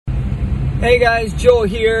Hey guys, Joel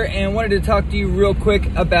here, and wanted to talk to you real quick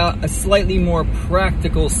about a slightly more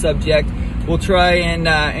practical subject. We'll try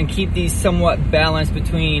and keep these somewhat balanced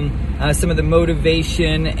between some of the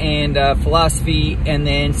motivation and philosophy, and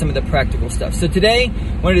then some of the practical stuff. So today,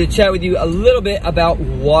 I wanted to chat with you a little bit about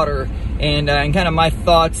water and kind of my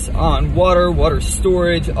thoughts on water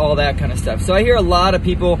storage, all that kind of stuff. So I hear a lot of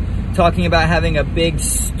people talking about having a big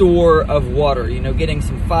store of water, you know, getting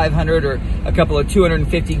some 500 or a couple of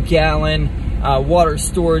 250 gallon water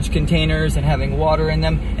storage containers and having water in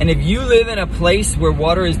them. And if you live in a place where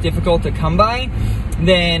water is difficult to come by,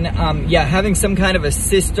 then having some kind of a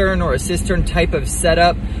cistern or a cistern type of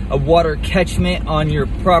setup, a water catchment on your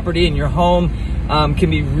property in your home can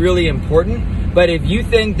be really important. But if you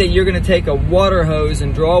think that you're going to take a water hose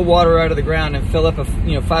and draw water out of the ground and fill up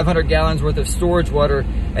 500 gallons worth of storage water,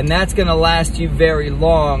 and that's going to last you very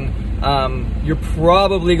long, you're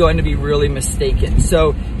probably going to be really mistaken.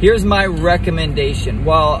 So here's my recommendation.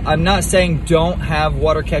 While I'm not saying don't have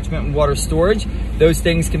water catchment and water storage, those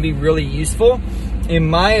things can be really useful. In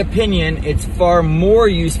my opinion, it's far more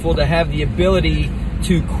useful to have the ability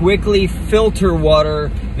to quickly filter water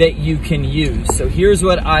that you can use. So here's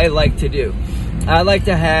what I like to do. I like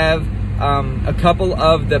to have a couple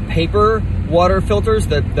of the paper water filters,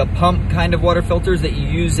 the pump kind of water filters that you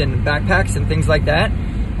use in backpacks and things like that.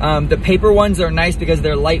 The paper ones are nice because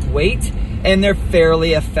they're lightweight and they're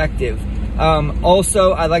fairly effective.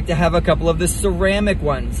 Also, I like to have a couple of the ceramic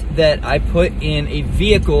ones that I put in a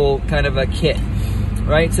vehicle kind of a kit,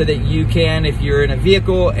 right? So that you can, if you're in a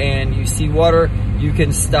vehicle and you see water, you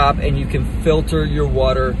can stop and you can filter your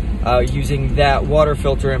water using that water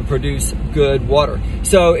filter and produce good water.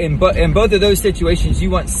 So in both of those situations,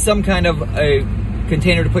 you want some kind of a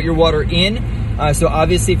container to put your water in. So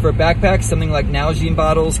obviously for backpacks, something like Nalgene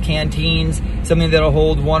bottles, canteens, something that'll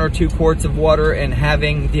hold 1 or 2 quarts of water, and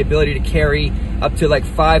having the ability to carry up to like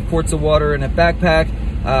 5 quarts of water in a backpack,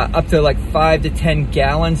 up to like 5 to 10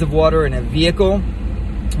 gallons of water in a vehicle,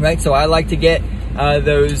 right? So I like to get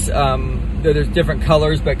those, there's different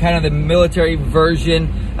colors, but kind of the military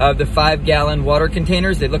version of the 5-gallon water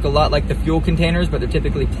containers. They look a lot like the fuel containers, but they're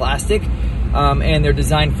typically plastic. And they're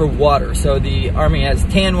designed for water. So the Army has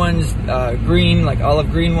tan ones, green, like olive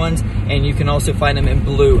green ones, and you can also find them in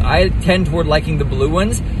blue. I tend toward liking the blue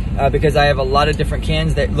ones because I have a lot of different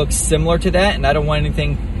cans that look similar to that, and I don't want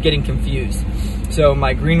anything getting confused. So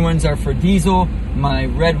my green ones are for diesel, my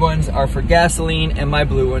red ones are for gasoline, and my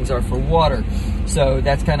blue ones are for water. So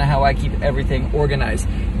that's kind of how I keep everything organized.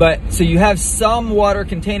 But so you have some water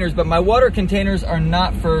containers, but my water containers are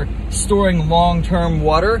not for storing long-term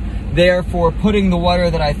water. They're for putting the water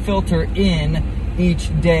that I filter in each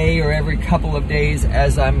day or every couple of days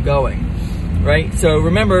as I'm going, right? So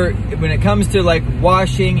remember, when it comes to like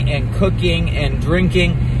washing and cooking and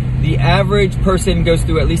drinking, the average person goes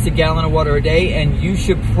through at least 1 gallon of water a day, and you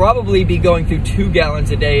should probably be going through 2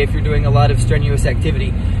 gallons a day if you're doing a lot of strenuous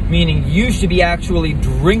activity, meaning you should be actually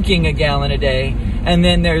drinking 1 gallon a day, and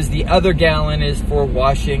then there's the other gallon is for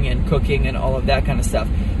washing and cooking and all of that kind of stuff.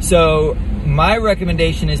 So my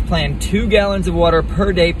recommendation is plan 2 gallons of water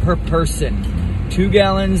per day per person. 2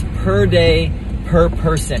 gallons per day per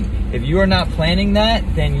person. If you are not planning that,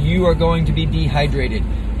 then you are going to be dehydrated,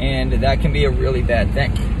 and that can be a really bad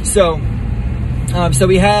thing. So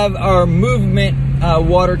we have our movement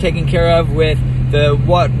water taken care of with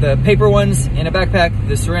the paper ones in a backpack,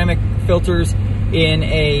 the ceramic filters in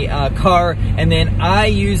a car, and then I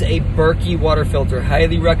use a Berkey water filter.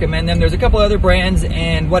 Highly recommend them. There's a couple other brands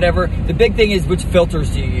and whatever. The big thing is, which filters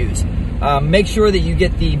do you use? Make sure that you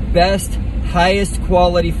get the best, highest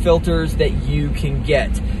quality filters that you can get.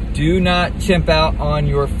 Do not chimp out on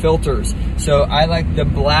your filters. So I like the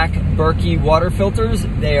black Berkey water filters.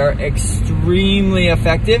 They are extremely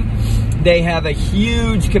effective. They have a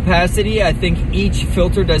huge capacity. I think each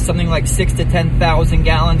filter does something like 6,000 to 10,000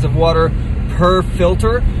 gallons of water per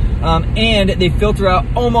filter. And they filter out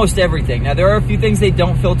almost everything. Now, there are a few things they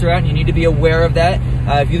don't filter out, and you need to be aware of that.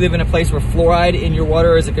 If you live in a place where fluoride in your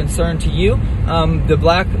water is a concern to you, the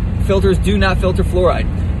black filters do not filter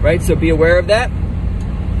fluoride, right? So be aware of that.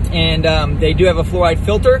 And they do have a fluoride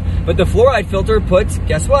filter, but the fluoride filter puts,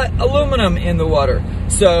 guess what, aluminum in the water.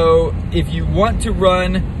 So if you want to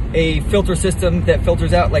run a filter system that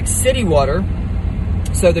filters out like city water,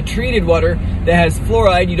 so the treated water that has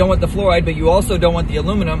fluoride, you don't want the fluoride, but you also don't want the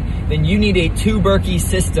aluminum, then you need a 2 Berkey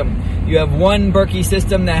system. You have 1 Berkey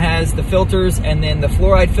system that has the filters and then the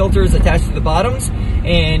fluoride filters attached to the bottoms,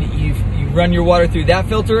 and you run your water through that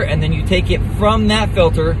filter, and then you take it from that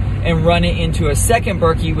filter and run it into a second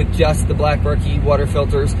Berkey with just the black Berkey water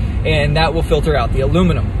filters, and that will filter out the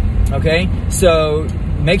aluminum. Okay, so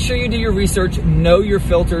make sure you do your research, know your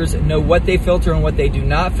filters, know what they filter and what they do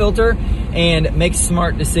not filter, and make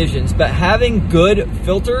smart decisions. But having good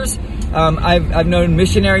filters, I've known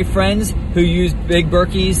missionary friends who used big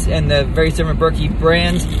Berkeys and the various different Berkey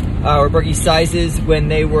brands or Berkey sizes when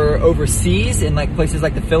they were overseas in like places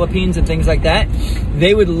like the Philippines and things like that.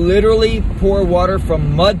 They would literally pour water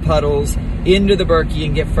from mud puddles into the Berkey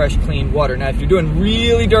and get fresh, clean water. Now, if you're doing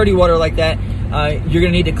really dirty water like that, you're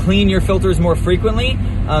going to need to clean your filters more frequently.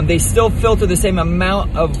 They still filter the same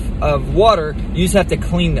amount of water. You just have to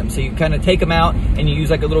clean them. So you kind of take them out and you use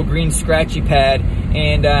like a little green scratchy pad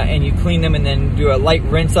and you clean them and then do a light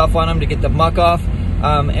rinse off on them to get the muck off.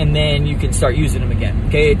 And then you can start using them again.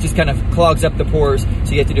 Okay, it just kind of clogs up the pores,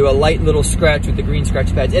 so you have to do a light little scratch with the green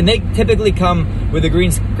scratchy pads. And they typically come with a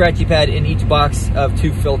green scratchy pad in each box of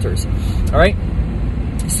 2 filters. All right.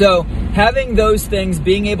 So having those things,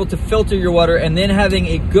 being able to filter your water, and then having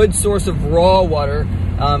a good source of raw water,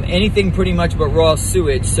 anything pretty much but raw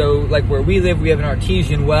sewage. So like where we live, we have an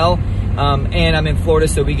artesian well, and I'm in Florida,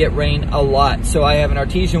 so we get rain a lot. So I have an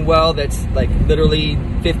artesian well that's like literally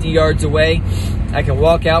 50 yards away. I can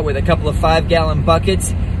walk out with a couple of 5-gallon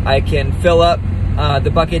buckets. I can fill up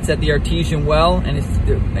the buckets at the artesian well, and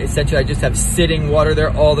essentially I just have sitting water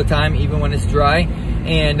there all the time, even when it's dry.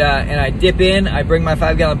 And I dip in, I bring my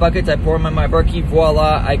 5-gallon buckets, I pour them in my Berkey,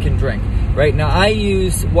 voila, I can drink. Right now, I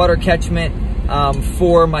use water catchment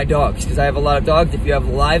for my dogs because I have a lot of dogs. If you have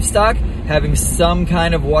livestock, having some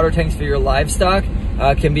kind of water tanks for your livestock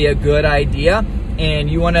can be a good idea.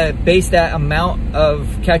 And you want to base that amount of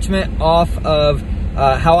catchment off of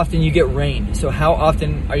how often you get rain. So how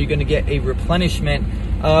often are you going to get a replenishment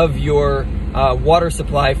of your water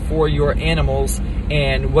supply for your animals,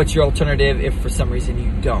 and what's your alternative if for some reason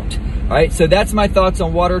you don't? All right, so that's my thoughts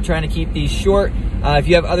on water, trying to keep these short. If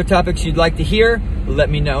you have other topics you'd like to hear, let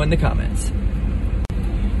me know in the comments.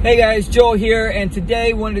 Hey guys, Joel here, and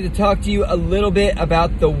today wanted to talk to you a little bit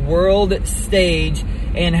about the world stage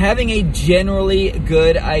and having a generally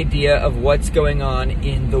good idea of what's going on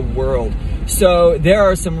in the world. So there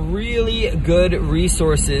are some really good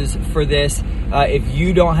resources for this if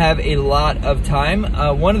you don't have a lot of time.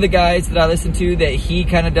 One of the guys that I listen to that he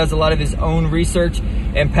kind of does a lot of his own research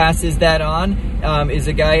and passes that on is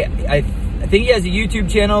a guy, I think he has a YouTube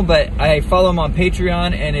channel, but I follow him on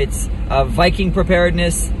Patreon, and it's Viking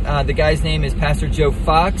Preparedness. The guy's name is Pastor Joe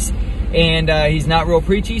Fox, and he's not real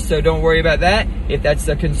preachy, so don't worry about that if that's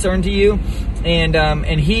a concern to you.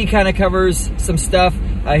 And he kind of covers some stuff.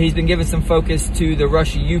 He's been giving some focus to the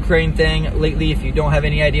Russia-Ukraine thing lately. If you don't have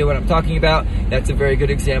any idea what I'm talking about, that's a very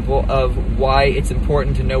good example of why it's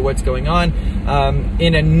important to know what's going on.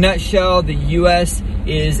 In a nutshell, the U.S.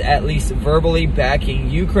 is at least verbally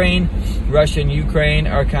backing Ukraine. Russia and Ukraine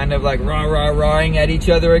are kind of like rah-rah-rahing at each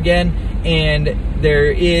other again. And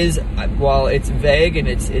there is, while it's vague and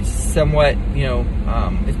it's somewhat,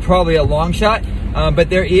 it's probably a long shot,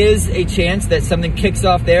 but there is a chance that something kicks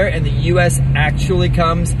off there and the U.S. actually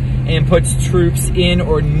comes and puts troops in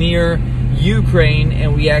or near Ukraine,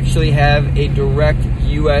 and we actually have a direct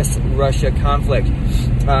U.S.-Russia conflict.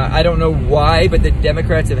 I don't know why, but the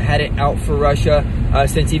Democrats have had it out for Russia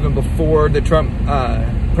since even before the Trump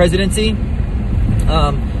presidency.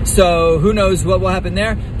 So who knows what will happen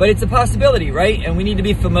there, but it's a possibility, right? And we need to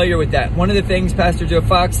be familiar with that. One of the things Pastor Joe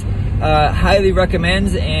Fox highly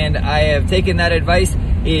recommends, and I have taken that advice,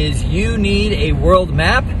 is you need a world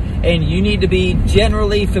map, and you need to be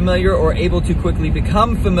generally familiar or able to quickly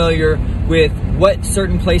become familiar with what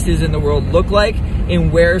certain places in the world look like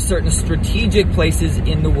and where certain strategic places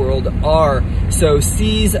in the world are. So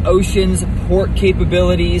seas, oceans, port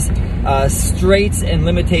capabilities, straits and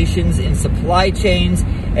limitations in supply chains,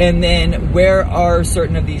 and then where are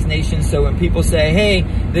certain of these nations. So when people say, hey,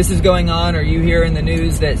 this is going on, or you hear in the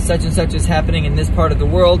news that such and such is happening in this part of the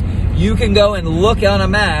world, you can go and look on a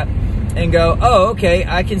map and go, oh, okay,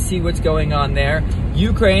 I can see what's going on there.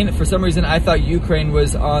 Ukraine, for some reason, I thought Ukraine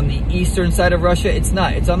was on the eastern side of Russia. It's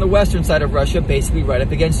not. It's on the western side of Russia, basically right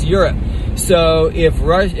up against Europe. So if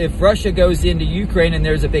Russia goes into Ukraine and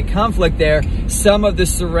there's a big conflict there, some of the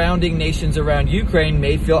surrounding nations around Ukraine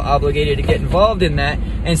may feel obligated to get involved in that.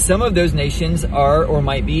 And some of those nations are or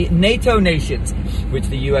might be NATO nations, which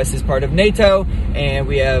the U.S. is part of NATO, and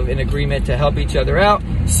we have an agreement to help each other out.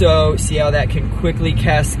 So see how that can quickly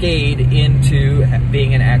cascade into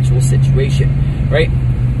being an actual situation, right?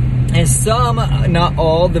 And some, not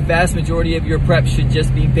all, the vast majority of your preps should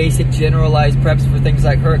just be basic generalized preps for things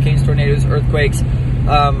like hurricanes, tornadoes, earthquakes,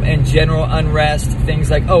 and general unrest. Things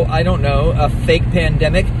like, oh, I don't know, a fake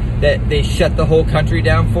pandemic that they shut the whole country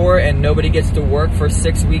down for and nobody gets to work for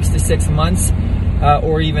 6 weeks to 6 months.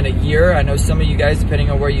 or even a year. I know some of you guys, depending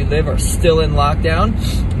on where you live, are still in lockdown.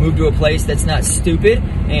 Move to a place that's not stupid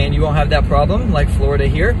and you won't have that problem like Florida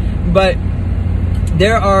here. But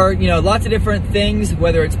there are, lots of different things,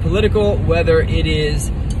 whether it's political, whether it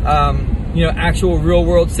is, actual real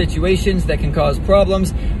world situations that can cause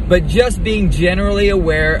problems. But just being generally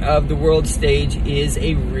aware of the world stage is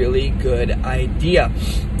a really good idea.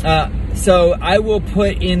 So I will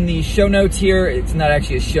put in the show notes here. It's not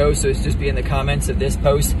actually a show, so it's just be in the comments of this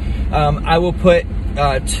post. I will put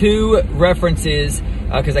 2 references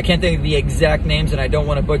because I can't think of the exact names and I don't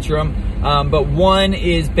want to butcher them. But one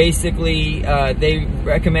is basically they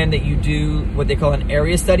recommend that you do what they call an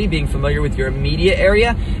area study, being familiar with your immediate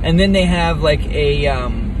area, and then they have like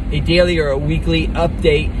a daily or a weekly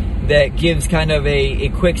update that gives kind of a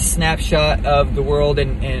quick snapshot of the world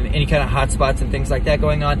and any kind of hotspots and things like that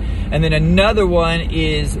going on. And then another one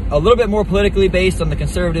is a little bit more politically based on the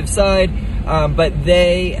conservative side, but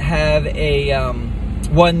they have a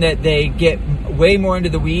one that they get way more into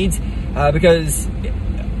the weeds because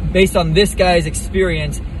based on this guy's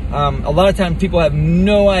experience, a lot of times people have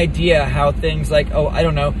no idea how things like,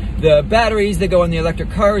 the batteries that go in the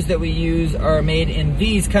electric cars that we use are made in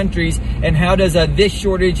these countries, and how does this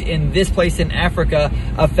shortage in this place in Africa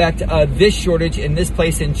affect this shortage in this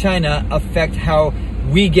place in China affect how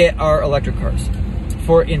we get our electric cars,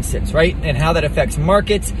 for instance, right? And how that affects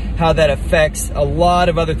markets, how that affects a lot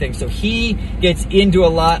of other things. So he gets into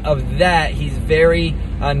a lot of that. He's very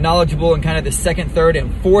knowledgeable in kind of the second, third,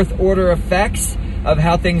 and fourth order effects of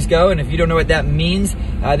how things go. And if you don't know what that means,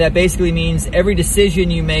 that basically means every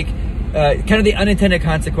decision you make, kind of the unintended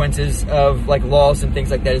consequences of like laws and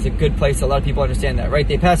things like that is a good place. A lot of people understand that, right?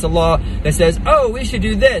 They pass a law that says, we should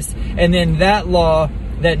do this. And then that law,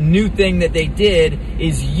 that new thing that they did,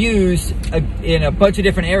 is used in a bunch of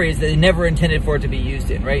different areas that they never intended for it to be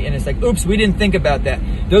used in, right? And it's like, oops, we didn't think about that.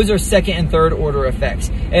 Those are second and third order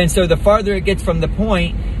effects. And so the farther it gets from the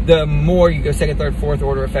point, the more you go second, third, fourth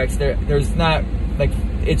order effects. There's not like,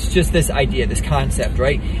 it's just this idea, this concept,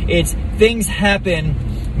 right? It's things happen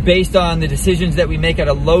based on the decisions that we make at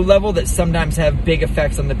a low level that sometimes have big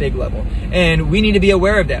effects on the big level. And we need to be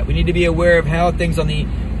aware of that. We need to be aware of how things on the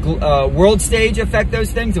world stage affect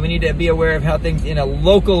those things, and we need to be aware of how things in a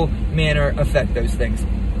local manner affect those things.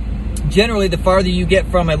 Generally, the farther you get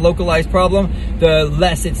from a localized problem, the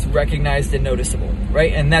less it's recognized and noticeable,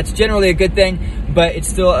 right? And that's generally a good thing, but it's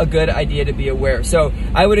still a good idea to be aware. So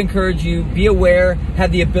I would encourage you, be aware,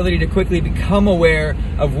 have the ability to quickly become aware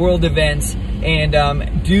of world events,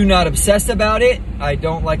 and do not obsess about it. I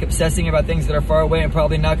don't like obsessing about things that are far away and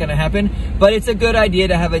probably not going to happen, but it's a good idea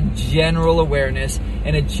to have a general awareness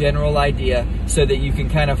and a general idea so that you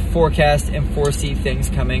can kind of forecast and foresee things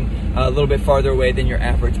coming a little bit farther away than your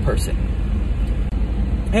average person.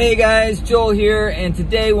 Hey guys, Joel here, and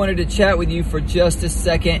today I wanted to chat with you for just a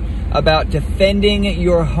second about defending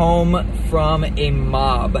your home from a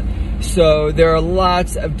mob. So there are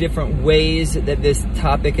lots of different ways that this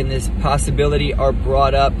topic and this possibility are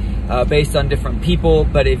brought up based on different people.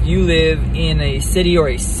 But if you live in a city or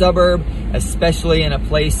a suburb, especially in a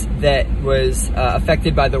place that was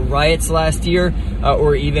affected by the riots last year,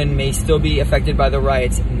 or even may still be affected by the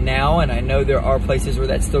riots now, and I know there are places where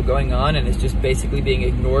that's still going on and it's just basically being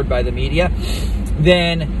ignored by the media,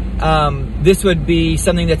 then this would be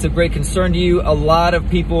something that's of great concern to you. A lot of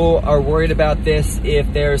people are worried about this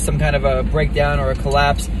if there's some kind of a breakdown or a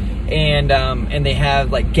collapse, and they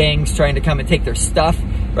have like gangs trying to come and take their stuff,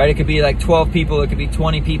 right? It could be like 12 people, it could be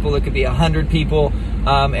 20 people, it could be 100 people,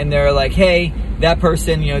 and they're like, hey, that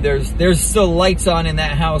person, there's still lights on in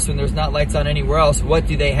that house when there's not lights on anywhere else. What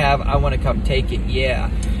do they have? I want to come take it.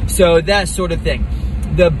 Yeah. So that sort of thing.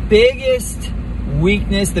 The biggest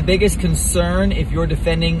weakness, the biggest concern if you're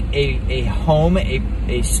defending a home,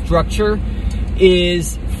 a structure,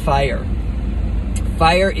 is fire.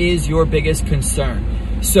 Fire is your biggest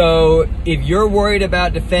concern. So if you're worried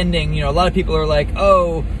about defending, a lot of people are like,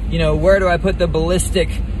 where do I put the ballistic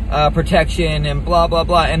protection and blah, blah,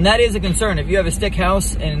 blah. And that is a concern. If you have a stick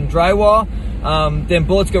house and drywall, then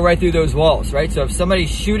bullets go right through those walls, right? So if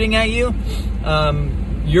somebody's shooting at you,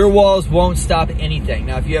 your walls won't stop anything.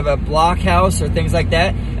 Now, if you have a block house or things like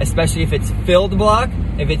that, especially if it's filled block,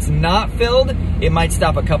 if it's not filled, it might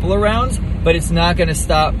stop a couple of rounds, but it's not going to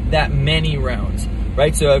stop that many rounds,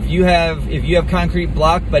 right? So if you have concrete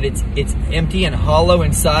block, but it's empty and hollow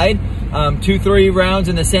inside, 2-3 rounds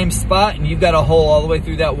in the same spot, and you've got a hole all the way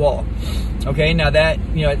through that wall. Okay, now that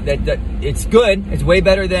it's good. It's way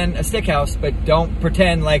better than a stick house, but don't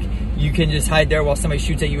pretend like you can just hide there while somebody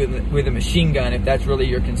shoots at you with a machine gun if that's really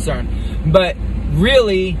your concern. But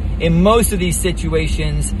really, in most of these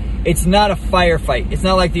situations, it's not a firefight. It's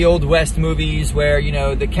not like the Old West movies where, you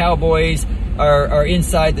know, the cowboys are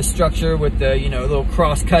inside the structure with the, you know, little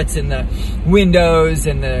cross cuts in the windows,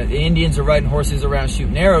 and the Indians are riding horses around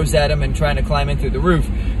shooting arrows at them and trying to climb in through the roof.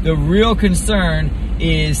 The real concern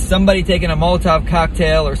is somebody taking a Molotov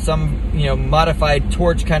cocktail or some, you know, modified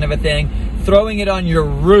torch kind of a thing, throwing it on your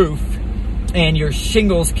roof, and your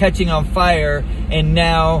shingles catching on fire, and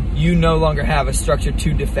now you no longer have a structure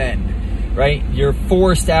to defend, right? You're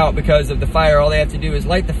forced out because of the fire. All they have to do is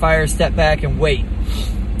light the fire, step back, and wait.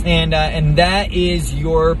 And that is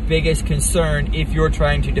your biggest concern if you're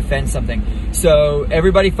trying to defend something. So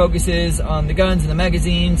everybody focuses on the guns and the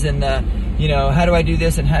magazines and the, you know, how do I do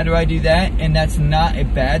this and how do I do that? And that's not a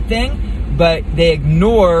bad thing, but they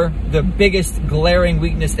ignore the biggest glaring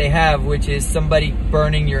weakness they have, which is somebody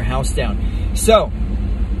burning your house down. So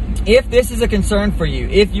if this is a concern for you,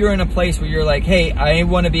 if you're in a place where you're like, hey, I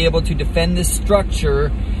want to be able to defend this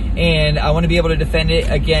structure, and I want to be able to defend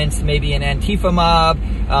it against maybe an Antifa mob,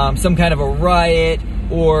 some kind of a riot,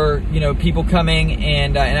 or, you know, people coming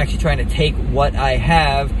and actually trying to take what I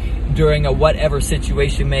have during a whatever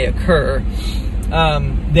situation may occur,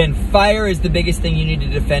 then fire is the biggest thing you need to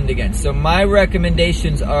defend against. So my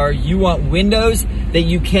recommendations are, you want windows that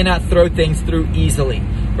you cannot throw things through easily,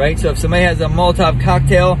 right? So if somebody has a Molotov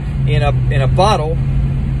cocktail in a bottle,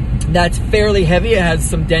 that's fairly heavy. It has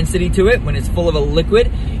some density to it when it's full of a liquid,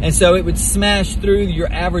 and so it would smash through your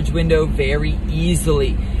average window very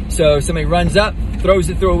easily. So somebody runs up, throws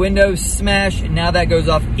it through a window, smash, and now that goes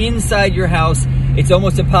off inside your house. It's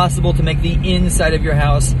almost impossible to make the inside of your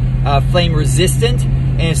house flame resistant,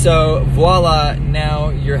 and so voila, now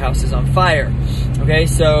your house is on fire. Okay,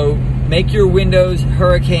 so make your windows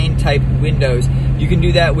hurricane type windows. You can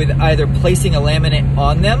do that with either placing a laminate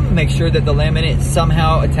on them, make sure that the laminate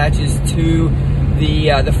somehow attaches to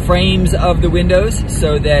the frames of the windows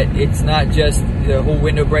so that it's not just the whole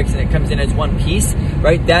window breaks and it comes in as one piece,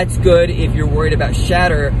 right? That's good if you're worried about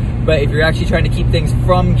shatter, but if you're actually trying to keep things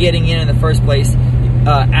from getting in the first place,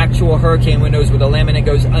 actual hurricane windows where the laminate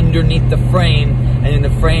goes underneath the frame and then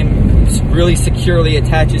the frame really securely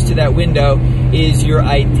attaches to that window is your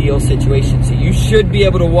ideal situation. So you should be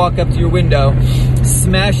able to walk up to your window,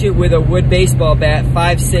 smash it with a wood baseball bat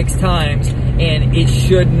 5-6 times, and it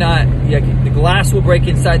should not, the glass will break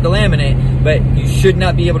inside the laminate, but you should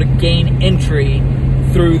not be able to gain entry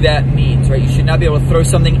through that means, right? You should not be able to throw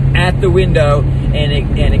something at the window and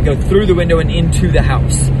it go through the window and into the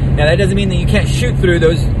house. Now that doesn't mean that you can't shoot through.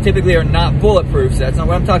 Those typically are not bulletproof, so that's not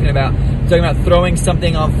what I'm talking about. I'm talking about throwing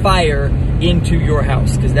something on fire into your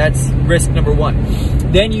house, because that's risk number one.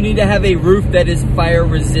 Then you need to have a roof that is fire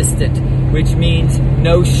resistant, which means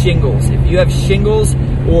no shingles. If you have shingles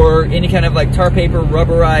or any kind of like tar paper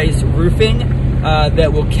rubberized roofing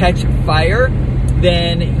that will catch fire,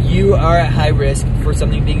 then you are at high risk for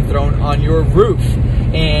something being thrown on your roof.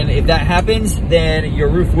 And if that happens, then your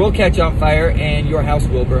roof will catch on fire and your house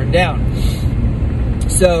will burn down.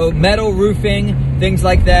 So metal roofing, things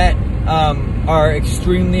like that, are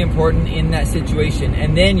extremely important in that situation.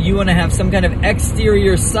 And then you want to have some kind of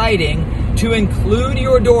exterior siding to include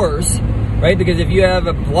your doors, right? Because if you have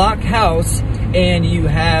a block house and you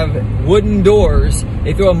have wooden doors,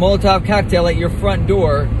 they throw a Molotov cocktail at your front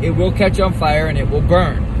door, it will catch on fire and it will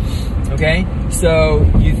burn. Okay? So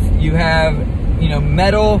you have, you know,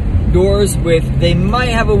 metal doors with, they might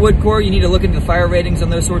have a wood core. You need to look into the fire ratings on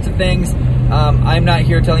those sorts of things. I'm not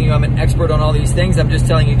here telling you I'm an expert on all these things. I'm just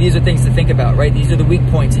telling you these are things to think about, right? These are the weak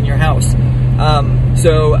points in your house.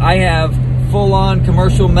 So I have full-on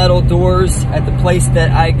commercial metal doors at the place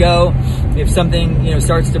that I go. If something, you know,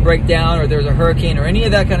 starts to break down or there's a hurricane or any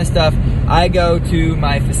of that kind of stuff, I go to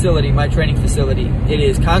my facility, my training facility. It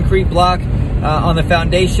is concrete block on the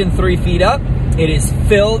foundation 3 feet up. It is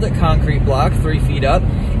filled concrete block 3 feet up.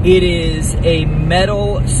 It is a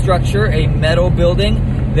metal structure, a metal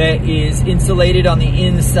building that is insulated on the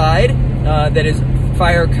inside, that is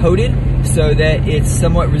fire coated so that it's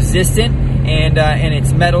somewhat resistant, and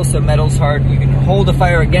it's metal, so metal's hard. You can hold a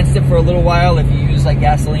fire against it for a little while if you use like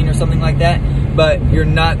gasoline or something like that, but you're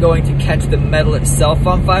not going to catch the metal itself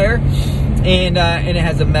on fire. And it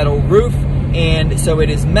has a metal roof, and so it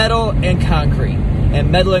is metal and concrete. And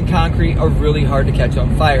metal and concrete are really hard to catch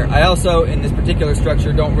on fire. I also, in this particular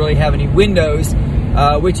structure, don't really have any windows,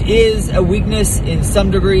 which is a weakness in some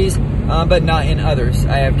degrees, but not in others.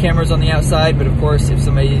 I have cameras on the outside, but of course, if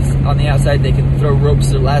somebody's on the outside, they can throw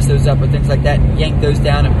ropes or lassos up or things like that and yank those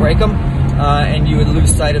down and break them, and you would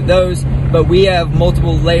lose sight of those. But we have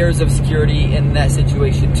multiple layers of security in that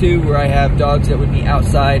situation too, where I have dogs that would be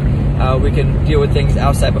outside we can deal with things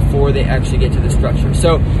outside before they actually get to the structure.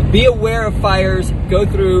 So be aware of fires, go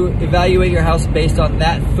through, evaluate your house based on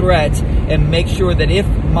that threat, and make sure that if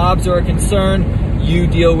mobs are a concern, you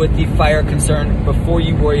deal with the fire concern before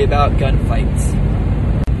you worry about gunfights.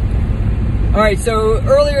 All right, so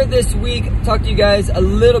earlier this week, I talked to you guys a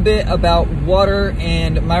little bit about water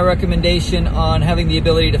and my recommendation on having the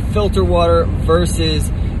ability to filter water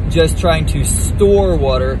versus just trying to store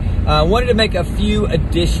water. I wanted to make a few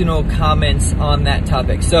additional comments on that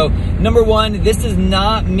topic. So, number one, this does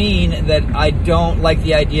not mean that I don't like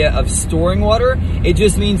the idea of storing water. It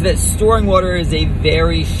just means that storing water is a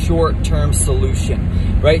very short-term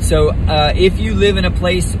solution, right? So, if you live in a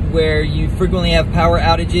place where you frequently have power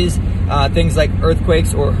outages, things like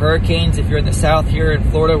earthquakes or hurricanes. If you're in the south here in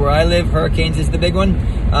Florida where I live, hurricanes is the big one.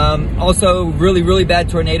 Also, really, really bad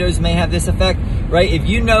tornadoes may have this effect, right? If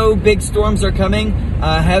you know big storms are coming,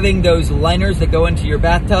 having those liners that go into your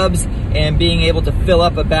bathtubs and being able to fill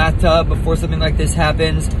up a bathtub before something like this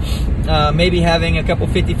happens, maybe having a couple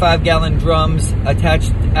 55-gallon drums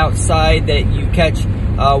attached outside that you catch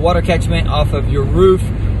water catchment off of your roof,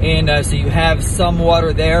 and so you have some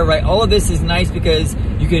water there, right? All of this is nice because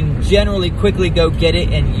you can generally quickly go get it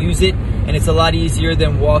and use it, and it's a lot easier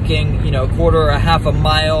than walking, a quarter or a half a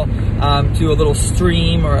mile to a little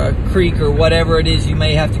stream or a creek or whatever it is you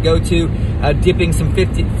may have to go to, dipping some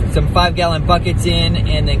 5-gallon buckets in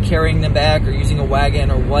and then carrying them back, or using a wagon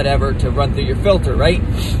or whatever to run through your filter, right?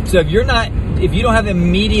 So if you don't have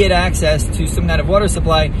immediate access to some kind of water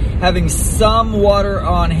supply, having some water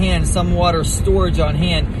on hand, some water storage on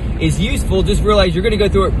hand is useful. Just realize you're going to go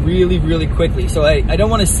through it really, really quickly. So I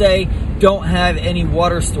don't want to say don't have any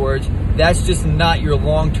water storage. That's just not your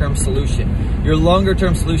long-term solution. Your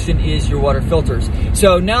longer-term solution is your water filters.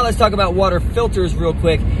 So now let's talk about water filters real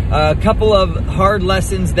quick. A couple of hard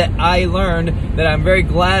lessons that I learned that I'm very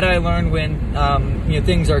glad I learned when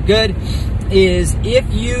things are good is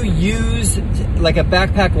if you use like a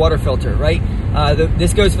backpack water filter, right?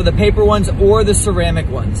 This goes for the paper ones or the ceramic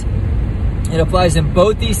ones. It applies in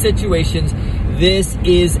both these situations. This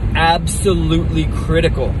is absolutely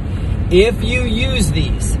critical. If you use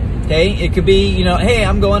these, okay, it could be, hey,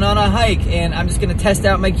 I'm going on a hike and I'm just going to test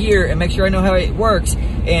out my gear and make sure I know how it works.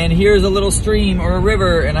 And here's a little stream or a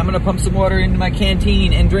river and I'm going to pump some water into my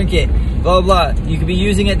canteen and drink it, blah, blah, blah. You could be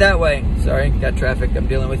using it that way. Sorry, got traffic I'm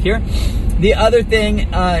dealing with here. The other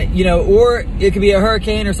thing, or it could be a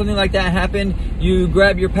hurricane or something like that happened. You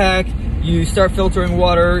grab your pack, you start filtering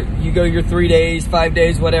water, you go your 3 days, 5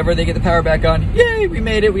 days, whatever, they get the power back on. Yay, we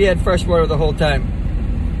made it. We had fresh water the whole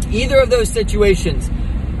time. Either of those situations,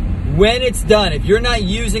 when it's done, if you're not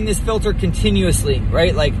using this filter continuously,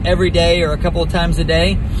 right, like every day or a couple of times a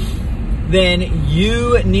day, then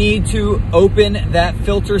you need to open that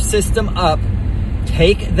filter system up,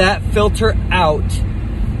 take that filter out,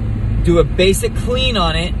 do a basic clean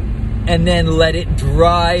on it, and then let it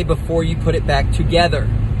dry before you put it back together.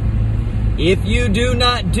 If you do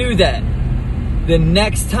not do that, the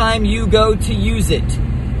next time you go to use it,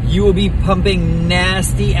 you will be pumping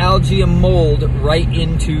nasty algae and mold right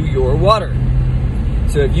into your water.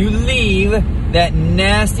 So if you leave that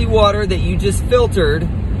nasty water that you just filtered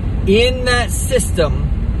in that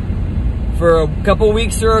system for a couple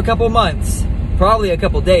weeks or a couple months, probably a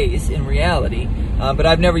couple days in reality, but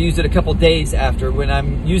I've never used it a couple days after. When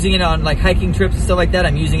I'm using it on like hiking trips and stuff like that,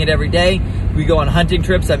 I'm using it every day. We go on hunting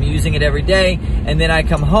trips, I'm using it every day. And then I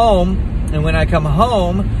come home, and when I come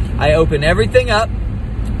home, I open everything up,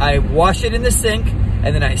 I wash it in the sink,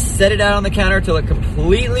 and then I set it out on the counter till it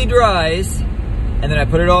completely dries, and then I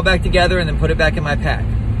put it all back together and then put it back in my pack.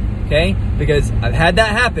 Okay? Because I've had that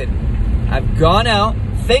happen. I've gone out,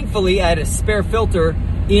 thankfully I had a spare filter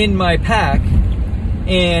in my pack,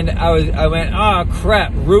 and I went,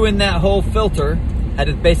 crap, ruined that whole filter. Had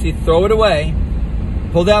to basically throw it away.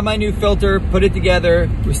 Pulled out my new filter, put it together,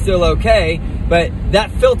 was still okay, but that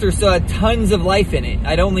filter still had tons of life in it.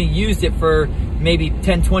 I'd only used it for maybe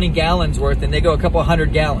 10, 20 gallons worth, and they go a couple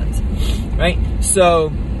 100 gallons, right?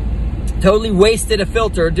 So, totally wasted a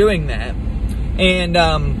filter doing that, and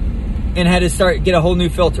had to get a whole new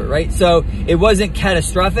filter, right? So, it wasn't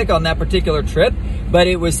catastrophic on that particular trip, but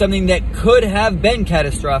it was something that could have been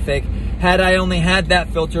catastrophic had I only had that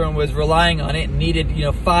filter and was relying on it and needed,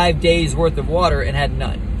 5 days worth of water and had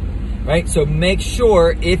none, right? So make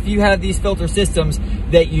sure if you have these filter systems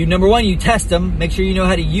that number one, you test them, make sure you know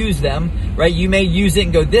how to use them, right? You may use it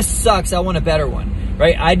and go, this sucks, I want a better one,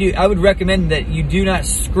 right? I would recommend that you do not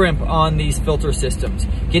scrimp on these filter systems.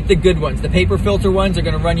 Get the good ones. The paper filter ones are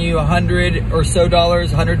going to run you $100 or so,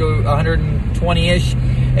 $100 to $120-ish.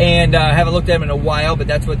 and I haven't looked at them in a while, but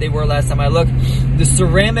that's what they were last time I looked. The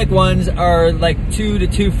ceramic ones are like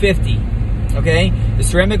 $2 to $2.50. Okay, the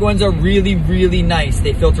ceramic ones are really, really nice.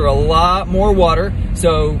 They filter a lot more water,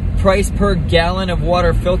 so price per gallon of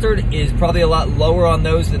water filtered is probably a lot lower on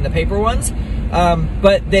those than the paper ones.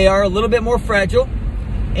 But they are a little bit more fragile,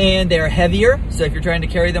 and they are heavier. So if you're trying to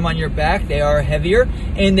carry them on your back, they are heavier,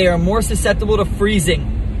 and they are more susceptible to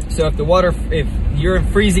freezing. So if you're in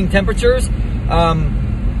freezing temperatures,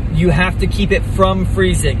 you have to keep it from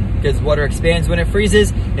freezing, because water expands when it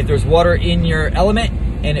freezes. If there's water in your element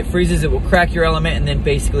and it freezes, it will crack your element, and then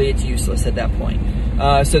basically it's useless at that point.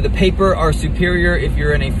 So the paper are superior if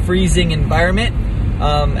you're in a freezing environment,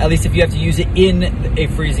 at least if you have to use it in a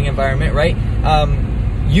freezing environment, right?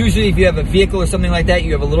 Usually if you have a vehicle or something like that,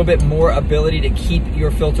 you have a little bit more ability to keep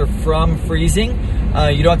your filter from freezing.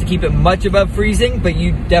 You don't have to keep it much above freezing, but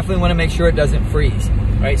you definitely want to make sure it doesn't freeze,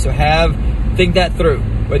 right? So think that through.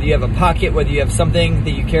 Whether you have a pocket, whether you have something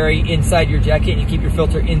that you carry inside your jacket and you keep your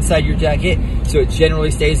filter inside your jacket so it generally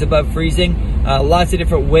stays above freezing. Lots of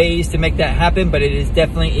different ways to make that happen, but it is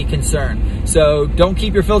definitely a concern. So don't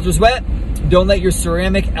keep your filters wet. Don't let your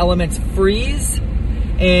ceramic elements freeze.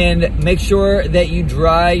 And make sure that you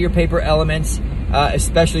dry your paper elements,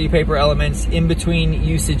 especially your paper elements, in between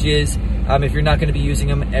usages if you're not going to be using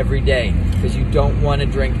them every day, because you don't want to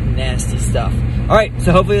drink nasty stuff. All right,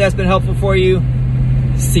 so hopefully that's been helpful for you.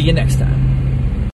 See you next time.